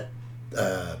idea that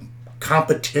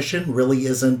competition really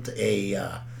isn't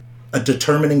a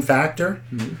determining factor.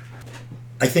 Mm-hmm.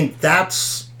 I think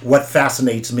that's what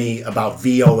fascinates me about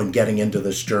VO and getting into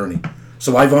this journey.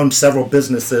 So I've owned several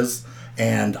businesses,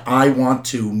 and I want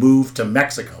to move to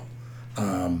Mexico.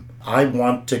 I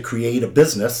want to create a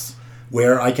business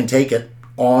where I can take it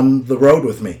on the road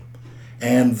with me.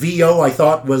 And VO, I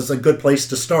thought, was a good place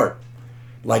to start.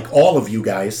 Like all of you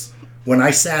guys, when I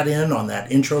sat in on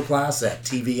that intro class at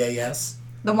TVAS,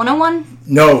 The 101?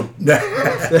 no,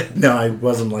 no, I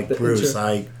wasn't like Bruce.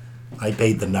 I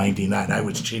paid the $99. I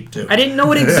was cheap too. I didn't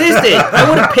know it existed. I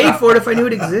would have paid for it if I knew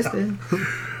it existed.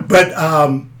 But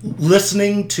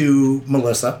listening to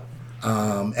Melissa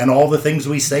and all the things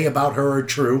we say about her are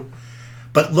true,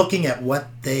 but looking at what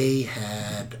they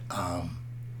had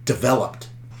developed,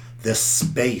 this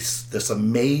space, this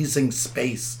amazing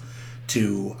space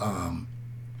to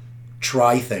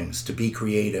try things, to be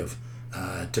creative,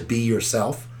 to be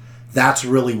yourself, that's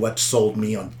really what sold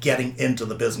me on getting into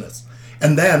the business.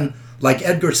 And then, like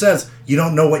Edgar says, you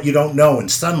don't know what you don't know,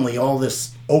 and suddenly all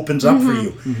this opens up for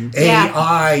you. Mm-hmm.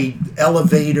 AI,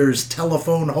 elevators,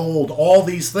 telephone hold, all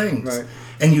these things. Right.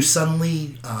 And you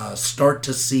suddenly start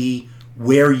to see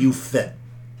where you fit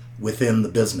within the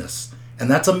business. And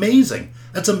that's amazing.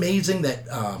 That's amazing that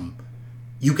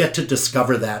you get to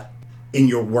discover that in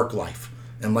your work life.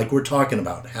 And like we're talking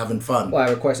about, having fun. Well, I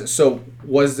have a question. So,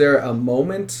 was there a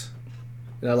moment,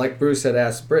 like Bruce had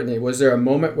asked Brittany, was there a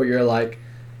moment where you're like,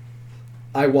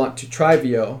 I want to try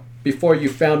VO, before you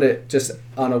found it just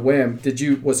on a whim?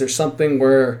 Was there something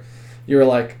where you were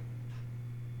like,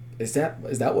 is that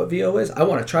what VO is? I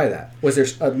want to try that. Was there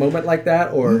a moment like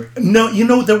that, or?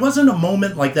 No, there wasn't a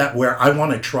moment like that where I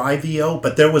want to try VO,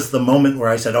 but there was the moment where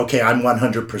I said, okay, I'm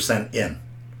 100% in.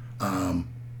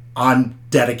 I'm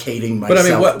dedicating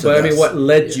myself to this. what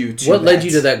led you to What led that?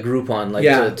 you to that Groupon? Like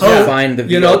Yeah. to find the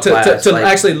VO class? to like,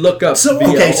 actually look up So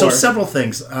VO, okay, so or- several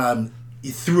things.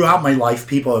 Throughout my life,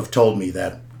 people have told me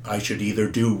that I should either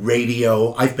do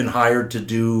radio. I've been hired to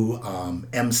do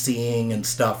emceeing and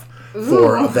stuff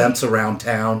for events around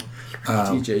town.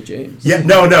 DJ James. Yeah,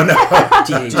 no.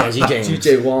 Jazzy James.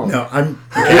 DJ Wong. No, I'm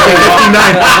 59,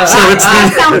 so it's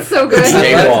That the sounds so good.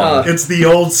 DJ That's, Wong. it's the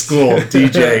old school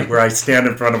DJ where I stand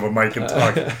in front of a mic and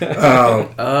talk.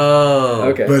 Oh.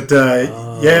 Okay. But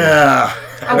yeah,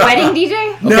 A wedding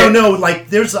DJ? no, like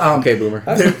there's Okay, Boomer.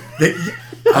 I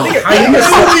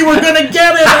knew we were gonna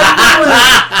get it.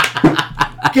 I knew it.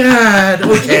 God,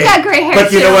 okay. You got gray hair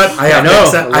But you too. know what? I have, I know, to,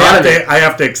 accept, a lot of I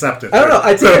have to accept it. I don't know.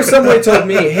 I think if somebody told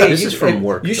me, "Hey, This is from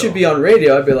work, you should though. be on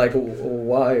radio," I'd be like,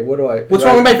 "Why? What do I? What's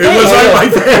wrong with my It was face? on my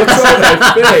face. What's wrong with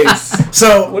my face?"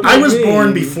 So What do I you was mean?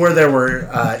 born before there were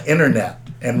internet,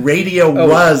 and radio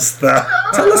was the.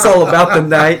 Tell us all about the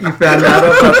night you found out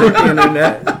about the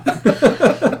internet.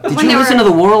 Did When you they listen were- to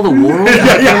the World of Worlds?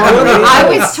 I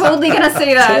was totally gonna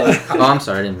say that. Oh, I'm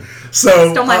sorry. I didn't Oh,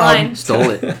 Stole my line. stole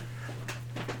it.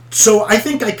 So I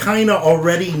think I kind of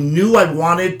already knew I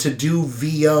wanted to do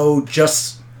VO,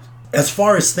 just as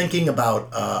far as thinking about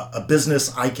a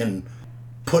business I can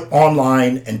put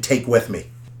online and take with me.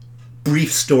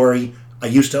 Brief story, I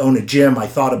used to own a gym. I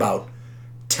thought about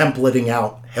templating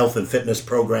out health and fitness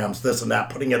programs, this and that,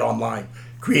 putting it online,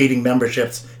 creating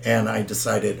memberships, and I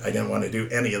decided I didn't want to do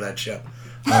any of that shit.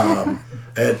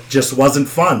 It just wasn't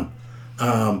fun.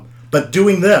 But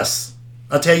doing this,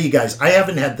 I'll tell you guys, I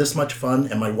haven't had this much fun,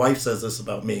 and my wife says this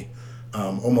about me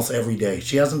almost every day.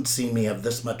 She hasn't seen me have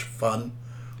this much fun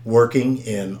working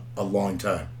in a long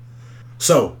time.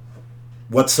 So,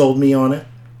 what sold me on it?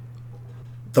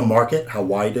 The market, how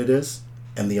wide it is,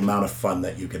 and the amount of fun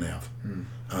that you can have.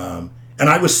 And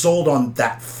I was sold on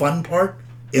that fun part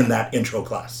in that intro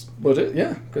class. Well,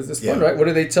 yeah, because it's fun, right? What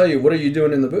do they tell you? What are you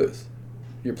doing in the booth?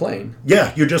 You're playing.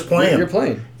 Yeah, you're just playing. You're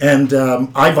playing. And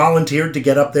I volunteered to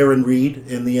get up there and read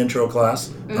in the intro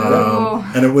class.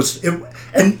 And it was,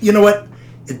 and you know what?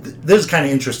 This is kind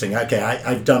of interesting. Okay,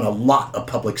 I've done a lot of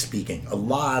public speaking, a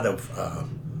lot of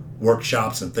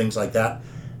workshops and things like that.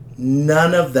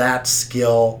 None of that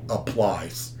skill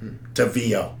applies to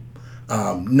VO.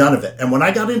 None of it. And when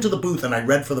I got into the booth and I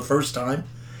read for the first time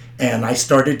and I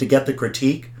started to get the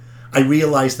critique, I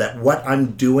realized that what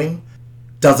I'm doing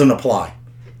doesn't apply.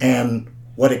 And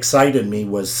what excited me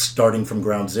was starting from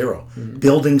ground zero,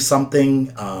 building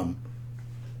something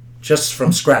just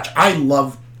from scratch. I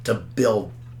love to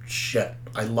build shit.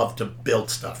 I love to build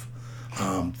stuff.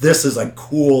 This is a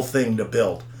cool thing to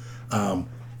build. And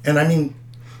I mean,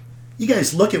 you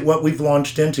guys look at what we've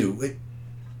launched into.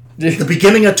 The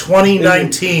beginning of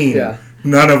 2019,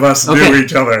 none of us knew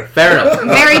each other. Fair enough.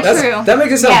 Very true. That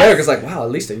makes it sound better because, like, wow, at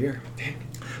least a year. Dang.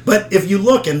 But if you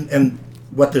look, and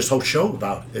what this whole show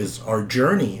about is our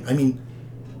journey. I mean,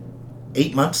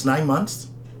 8 months, 9 months.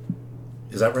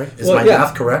 Is that right? Is my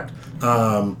math correct?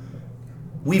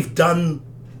 We've done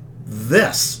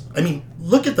this. I mean,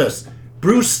 look at this.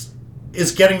 Bruce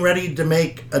is getting ready to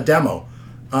make a demo.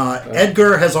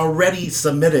 Edgar has already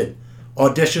submitted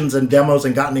auditions and demos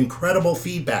and gotten incredible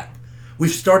feedback.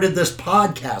 We've started this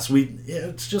podcast.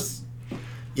 It's just,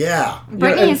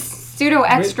 Brittany is pseudo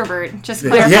extrovert. Just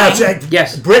clarifying.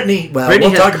 Yes. Brittany. Well,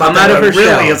 Brittany we'll talk about that.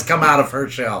 Really has come out of her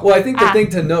shell. Well, I think the thing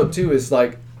to note too is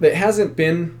like it hasn't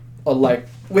been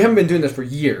we haven't been doing this for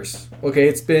years. Okay,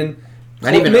 it's been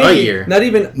not even a year. Not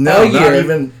even a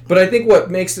year. But I think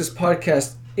what makes this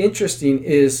podcast interesting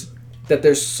is that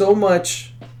there's so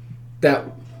much that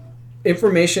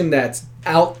information that's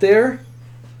out there,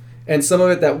 and some of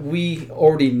it that we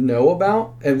already know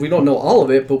about, and we don't know all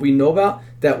of it, but we know about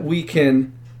that we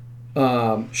can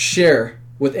share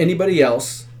with anybody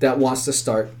else that wants to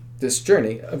start this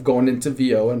journey of going into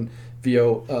VO and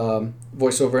VO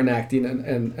voiceover and acting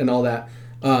and all that.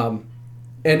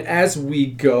 And as we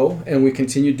go and we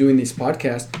continue doing these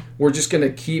podcasts, we're just going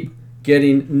to keep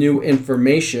getting new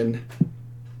information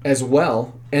as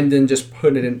well, and then just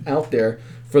putting it out there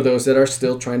for those that are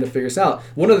still trying to figure this out.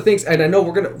 One of the things, and I know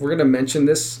we're gonna mention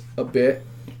this a bit,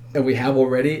 and we have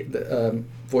already, the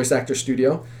Voice Actor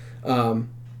Studio.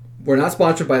 We're not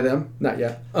sponsored by them, not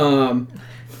yet.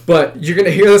 But you're gonna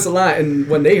hear this a lot, and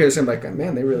when they hear this, I'm like,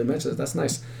 man, they really mentioned this. That's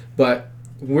nice. But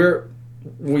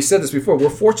we said this before. We're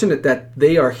fortunate that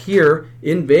they are here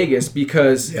in Vegas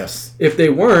because if they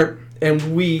weren't,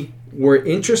 and we were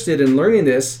interested in learning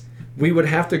this, we would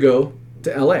have to go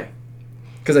to LA.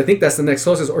 Because I think that's the next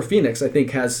closest, or Phoenix, I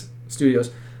think, has studios.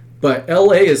 But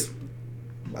LA is,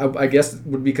 I guess,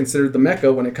 would be considered the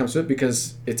Mecca when it comes to it,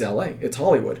 because it's LA, it's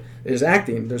Hollywood. There's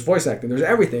acting, there's voice acting, there's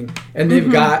everything. And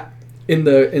they've got, in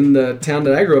the town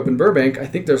that I grew up in, Burbank, I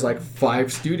think there's like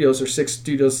 5 studios or 6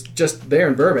 studios just there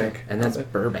in Burbank. And that's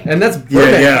Burbank. And that's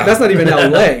Burbank. Yeah. That's not even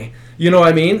LA. You know what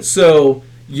I mean? So,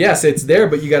 yes, it's there,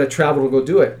 but you got to travel to go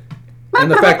do it.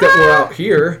 And the fact that we're out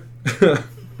here...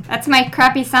 That's my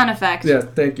crappy sound effect. Yeah,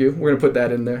 thank you. We're going to put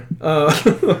that in there.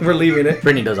 We're leaving it.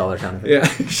 Brittany does all her sound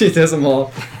effects. Yeah, she does them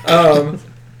all.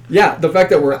 Yeah, the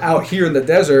fact that we're out here in the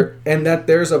desert and that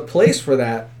there's a place for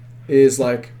that is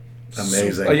like...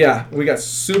 amazing. Yeah, we got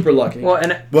super lucky.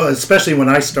 Well, especially when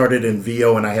I started in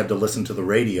VO and I had to listen to the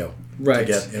radio to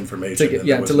get information.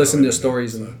 To listen to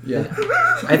stories and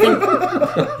I think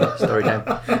story time.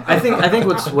 I think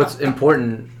what's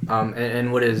important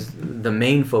and what is the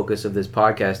main focus of this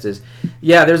podcast is,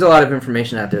 there's a lot of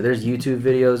information out there. There's YouTube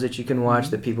videos that you can watch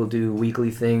that people do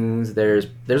weekly things. There's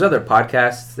other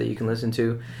podcasts that you can listen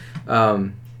to.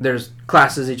 There's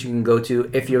classes that you can go to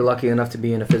if you're lucky enough to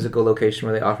be in a physical location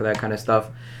where they offer that kind of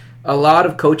stuff. A lot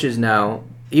of coaches now,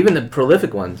 even the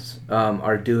prolific ones,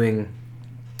 are doing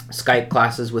Skype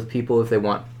classes with people if they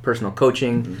want personal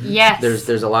coaching. Yes.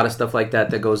 There's a lot of stuff like that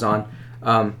goes on.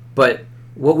 But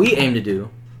what we aim to do,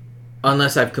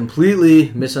 unless I've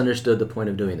completely misunderstood the point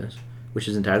of doing this, which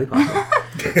is entirely possible,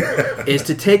 is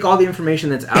to take all the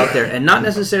information that's out there and not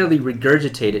necessarily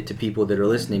regurgitate it to people that are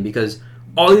listening, because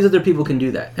all these other people can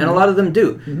do that. And a lot of them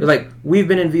do. They're like, we've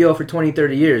been in VO for 20,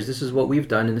 30 years. This is what we've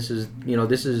done, and this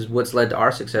is what's led to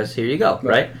our success. Here you go,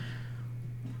 right?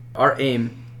 Our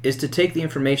aim is to take the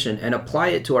information and apply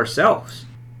it to ourselves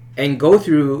and go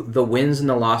through the wins and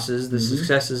the losses, the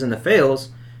successes and the fails,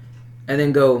 and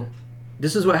then go,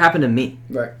 this is what happened to me.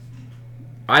 Right.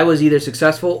 I was either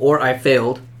successful or I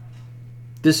failed.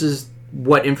 This is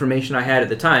what information I had at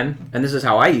the time, and this is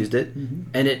how I used it,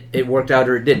 and it worked out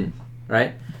or it didn't,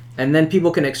 right? And then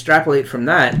people can extrapolate from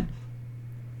that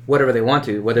whatever they want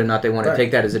to, whether or not they want to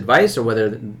take that as advice or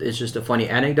whether it's just a funny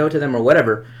anecdote to them or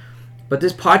whatever. But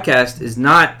this podcast is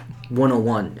not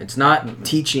 101. It's not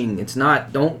teaching. It's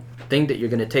not, don't think that you're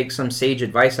going to take some sage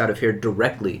advice out of here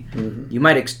directly. You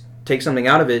might take something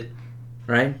out of it,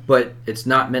 right? But it's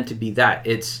not meant to be that.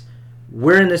 It's,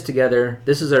 we're in this together.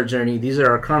 This is our journey. These are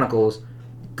our chronicles.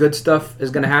 Good stuff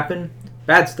is going to happen.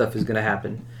 Bad stuff is going to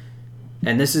happen.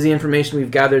 And this is the information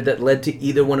we've gathered that led to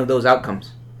either one of those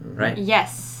outcomes, right?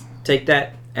 Yes. Take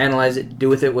that, analyze it, do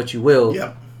with it what you will,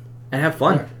 and have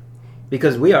fun.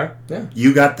 Because we are. Yeah.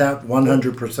 You got that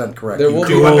 100% correct. There You will,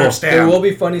 do understand. there will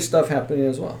be funny stuff happening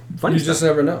as well. Funny you stuff. just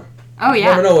never know. Oh, You yeah.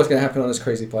 never know what's going to happen on this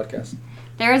crazy podcast.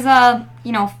 There's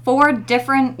 4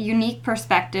 different unique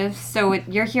perspectives. So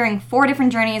you're hearing 4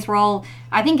 different journeys.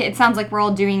 I think it sounds like we're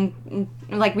all doing,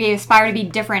 like we aspire to be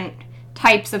different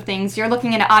types of things. You're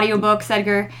looking at audiobooks,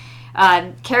 Edgar,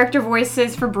 character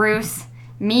voices for Bruce,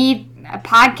 me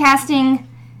podcasting,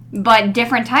 but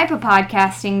different type of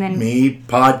podcasting than Me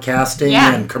podcasting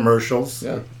Yeah. and commercials.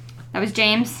 Yeah. that was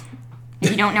James. If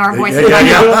you don't know our voices,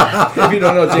 If you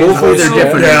don't know James, Hopefully they're voice,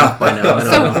 different Yeah. by now. I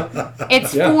don't know.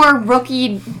 it's Yeah. 4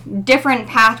 rookie different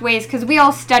pathways because we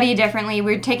all study differently.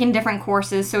 We're taking different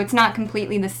courses, so it's not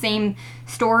completely the same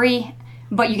story,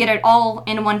 but you get it all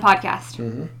in one podcast.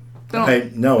 Boom.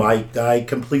 I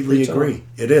completely Preach on. agree.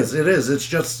 It is. It's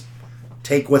just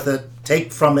take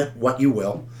from it what you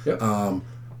will. Yep.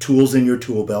 Tools in your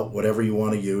tool belt, whatever you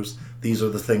want to use. These are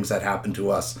the things that happen to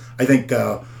us. I think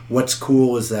what's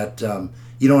cool is that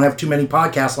you don't have too many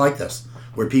podcasts like this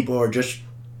where people are just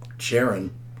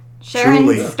sharing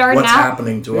truly starting what's out,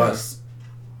 happening to us.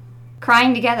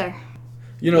 crying together.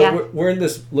 You know, Yeah. we're in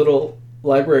this little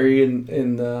library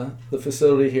in the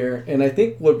facility here, and I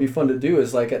think what would be fun to do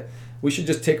is we should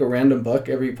just take a random book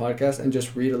every podcast and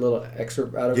just read a little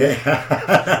excerpt out of it. Yeah,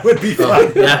 that would be fun.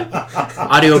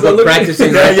 Audiobook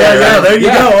practicing right Yeah, there. there you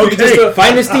go. we Okay. just,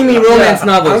 Find the steamy romance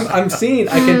novels. I'm seeing.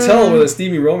 I can tell where the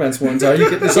steamy romance ones are. You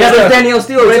get this. Yeah, there's Danielle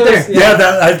Steele right there. Yeah,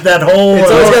 that whole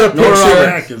It's always got a picture.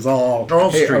 track is all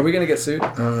Charles Hey, Street. are we gonna get sued?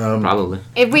 Probably.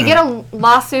 If we get a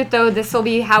lawsuit, though, this will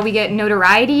be how we get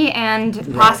notoriety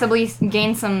and possibly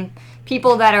gain some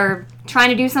people that are trying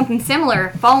to do something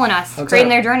similar, following us, creating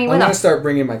their journey with I'm gonna us. start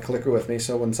bringing my clicker with me,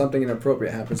 so when something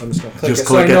inappropriate happens, I'm just gonna click Just it,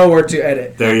 click so it. I know where to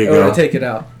edit. There you or go. to take it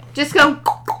out. Just go.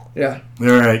 Yeah, All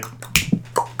right.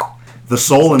 The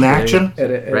soul in action,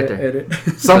 edit, Right there. edit.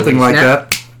 something like Snap.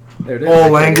 that. There it is. All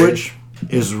language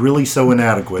is really so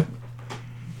inadequate.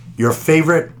 Your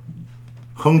favorite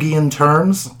Hungian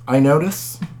terms, I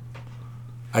notice?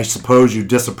 I suppose you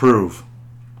disapprove.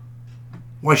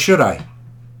 Why should I?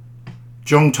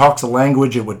 Jung talks a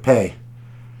language it would pay.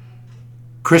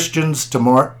 Christians to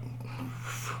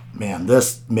Man,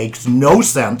 this makes no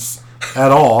sense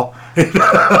at all.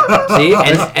 See,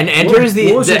 and enters the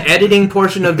what was it? editing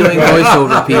portion of doing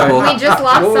voiceover, people. We just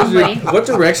lost somebody. What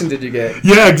direction did you get?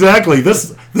 Yeah, exactly.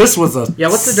 This was a Yeah,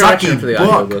 what's the direction sucky for the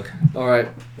book. audiobook? All right.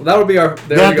 Well, that would be our.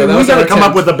 There That, we go. That we was got to our come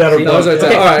up attempt. with a better That was our book.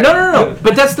 attempt. Okay, All right. no.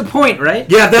 But that's the point, right?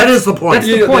 Yeah, that is the point. That's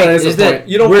the point, That is is the that point.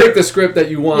 You don't we're- pick the script that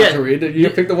you want Yeah. to read. You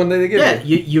pick the one that they give Yeah,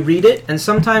 you. you read it, and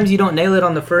sometimes you don't nail it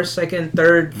on the first, second,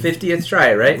 third, 50th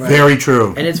try, right? Very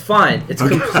true. And it's fine. It's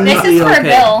Okay. completely This is for okay.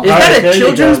 Bill. Is All right, that there a you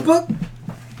children's go. book?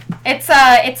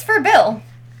 It's for Bill,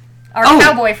 our Oh,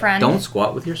 cowboy friend. Don't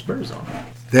squat with your spurs on.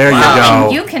 There Wow.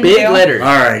 you You go. can Big do. letters. All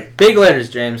right. Big letters,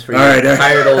 James, for All your right.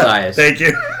 tired old eyes. Thank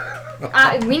you.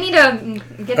 We need to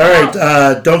get All that right.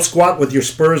 out. Don't squat with your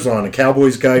spurs on. A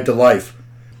Cowboy's Guide to Life.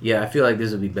 Yeah, I feel like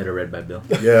this would be better read by Bill.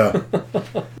 Yeah.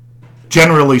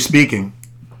 Generally speaking,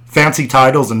 fancy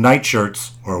titles and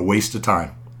nightshirts are a waste of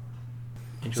time.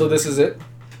 So this is it.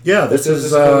 Yeah, this This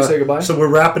is. before we say goodbye? So we're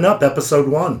wrapping up episode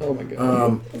 1. Oh my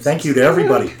God. Thank you to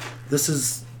everybody. This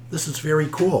is very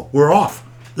cool. We're off.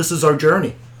 This is our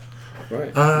journey.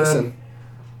 Right. Um, Listen,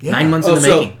 Yeah. 9 months Oh, in the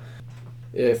so- making.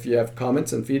 if you have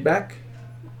comments and feedback,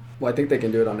 well, I think they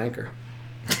can do it on Anchor.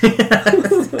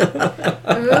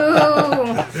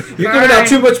 Ooh. You're giving out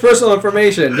too much personal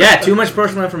information. Yeah, too much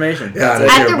personal information. Yeah, I At don't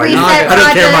the care. My, Reset I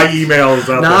don't care. My Project. emails.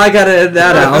 Up Now I gotta edit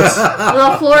that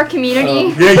out. The floor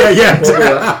community.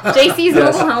 yeah. JC's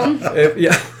mobile home.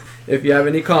 If you have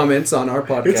any comments on our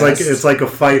podcast, It's like a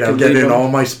fight. I'm You can leave getting them- all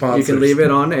my sponsors. you can leave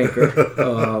it on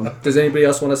Anchor. Does anybody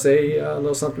else want to say a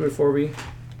little something before we?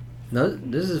 No,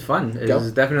 this is fun. It Go.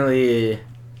 is definitely.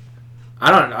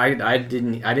 I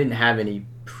didn't have any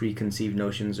preconceived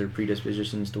notions or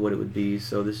predispositions to what it would be.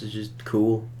 So this is just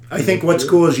cool. I think what's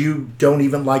cool is you don't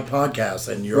even like podcasts,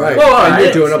 and you're Right. Well, And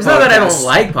you're doing a it's not that I podcast. don't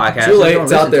like podcasts. Too I late. don't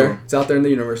It's out listen to there. them. It's out there in the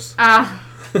universe.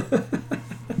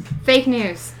 Fake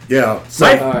news. Yeah. So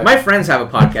My friends have a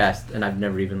podcast, and I've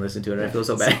never even listened to it, and I feel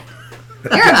so bad.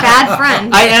 You're a bad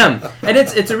friend. I am, and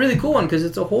it's a really cool one because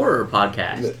it's a horror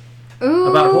podcast Ooh.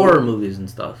 about horror movies and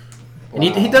stuff. And he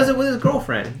Wow. does it with his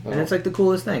girlfriend, Oh. and it's like the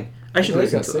coolest thing. I should Well,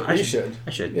 listen you to gotta it. say- I you should. should. I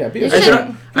should. Yeah, be You a, should.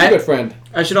 be a good friend.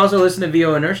 I should also listen to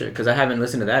VO Inertia because I haven't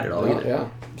listened to that at all Oh, either. yeah.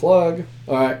 Plug.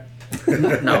 All right.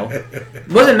 No, it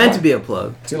wasn't meant to be a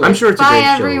plug. Too late. I'm sure it's a Bye, great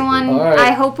show. everyone. All right.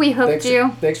 I hope we hooked Thanks,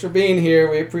 you. thanks for being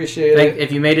here. We appreciate But it.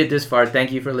 if you made it this far,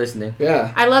 thank you for listening.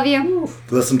 Yeah. I love you.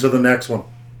 listen to the next one.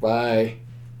 Bye.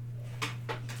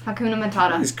 Hakuna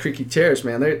Matata. These creaky chairs,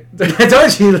 man. They're I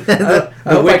told you the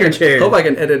hope wicker I can, chair. Hope I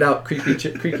can edit out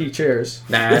creaky chairs.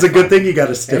 Nah, It's a that's good thing you got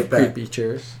a stiff And back. creepy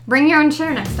chairs. Bring your own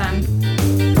chair next time.